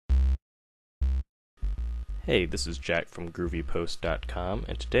Hey, this is Jack from groovyPost.com,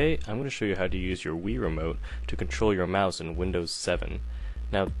 and today I'm going to show you how to use your Wii Remote to control your mouse in Windows 7.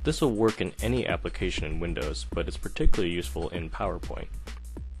 Now, this will work in any application in Windows, but it's particularly useful in PowerPoint.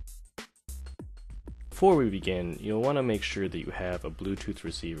 Before we begin, you'll want to make sure that you have a Bluetooth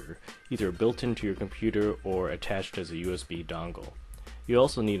receiver, either built into your computer or attached as a USB dongle. You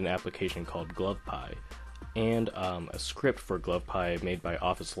also need an application called GlovePi, and a script for GlovePi made by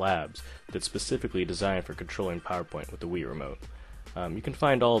Office Labs that's specifically designed for controlling PowerPoint with the Wii Remote. You can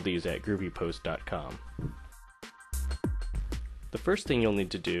find all of these at groovyPost.com. The first thing you'll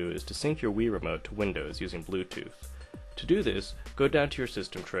need to do is to sync your Wii Remote to Windows using Bluetooth. To do this, go down to your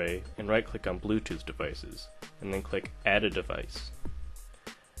system tray and right-click on Bluetooth devices, and then click Add a Device.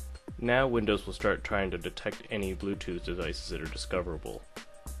 Now Windows will start trying to detect any Bluetooth devices that are discoverable.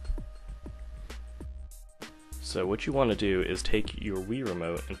 So what you want to do is take your Wii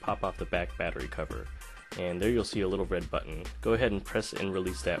Remote and pop off the back battery cover, and there you'll see a little red button. Go ahead and press and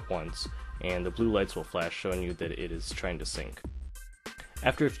release that once, and the blue lights will flash showing you that it is trying to sync.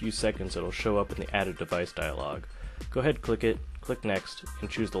 After a few seconds it'll show up in the Add a Device dialog. Go ahead, click it, click Next, and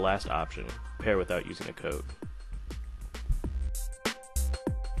choose the last option, Pair without using a code.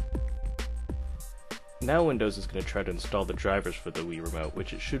 Now Windows is going to try to install the drivers for the Wii Remote,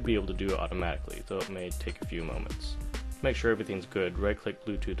 which it should be able to do automatically, though it may take a few moments. To make sure everything's good, right-click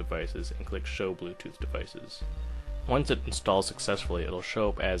Bluetooth Devices and click Show Bluetooth Devices. Once it installs successfully, it'll show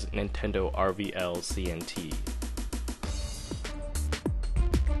up as Nintendo RVL CNT.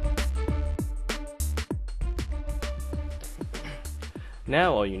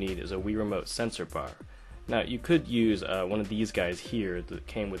 Now all you need is a Wii Remote sensor bar. Now, you could use one of these guys here that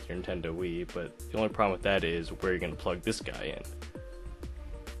came with your Nintendo Wii, but the only problem with that is where you're going to plug this guy in.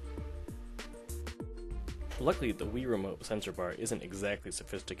 Luckily, the Wii Remote sensor bar isn't exactly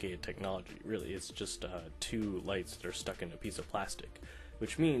sophisticated technology, really. It's just two lights that are stuck in a piece of plastic,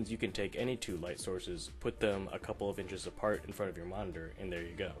 which means you can take any two light sources, put them a couple of inches apart in front of your monitor, and there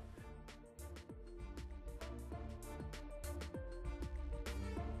you go.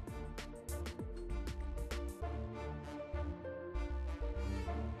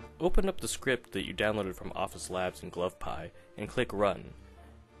 Open up the script that you downloaded from Office Labs and GlovePi and click Run.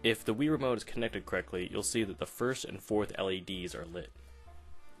 If the Wii Remote is connected correctly, you'll see that the first and fourth LEDs are lit.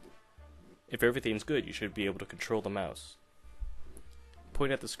 If everything's good, you should be able to control the mouse.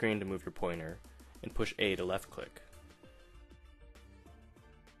 Point at the screen to move your pointer, and push A to left click.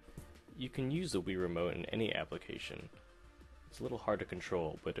 You can use the Wii Remote in any application. It's a little hard to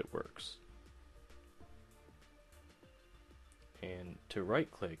control, but it works. And to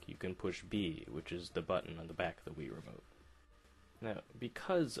right-click, you can push B, which is the button on the back of the Wii Remote. Now,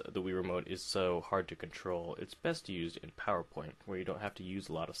 because the Wii Remote is so hard to control, it's best used in PowerPoint, where you don't have to use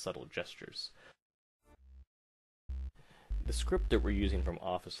a lot of subtle gestures. The script that we're using from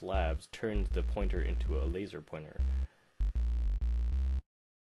Office Labs turns the pointer into a laser pointer.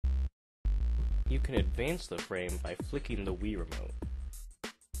 You can advance the frame by flicking the Wii Remote.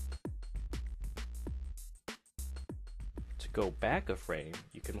 To go back a frame,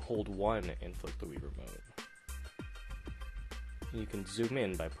 you can hold 1 and flick the Wii Remote. You can zoom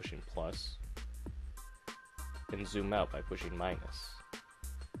in by pushing plus, and zoom out by pushing minus.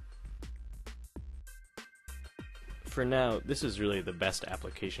 For now, this is really the best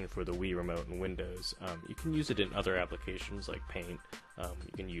application for the Wii Remote in Windows. You can use it in other applications like Paint.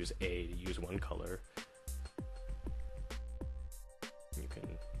 You can use A to use one color. You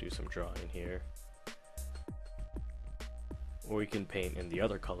can do some drawing here. Or you can paint in the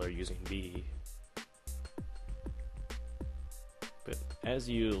other color using B. But as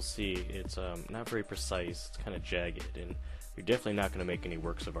you'll see, it's not very precise, it's kind of jagged, and you're definitely not going to make any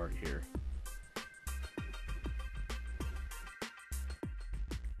works of art here.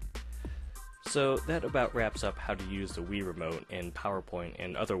 So that about wraps up how to use the Wii Remote in PowerPoint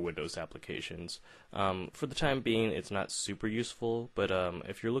and other Windows applications. For the time being, it's not super useful, but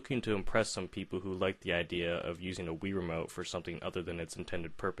if you're looking to impress some people who like the idea of using a Wii Remote for something other than its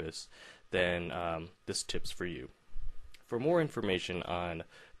intended purpose, then this tip's for you. For more information on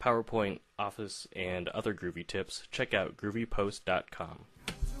PowerPoint, Office, and other groovy tips, check out groovypost.com.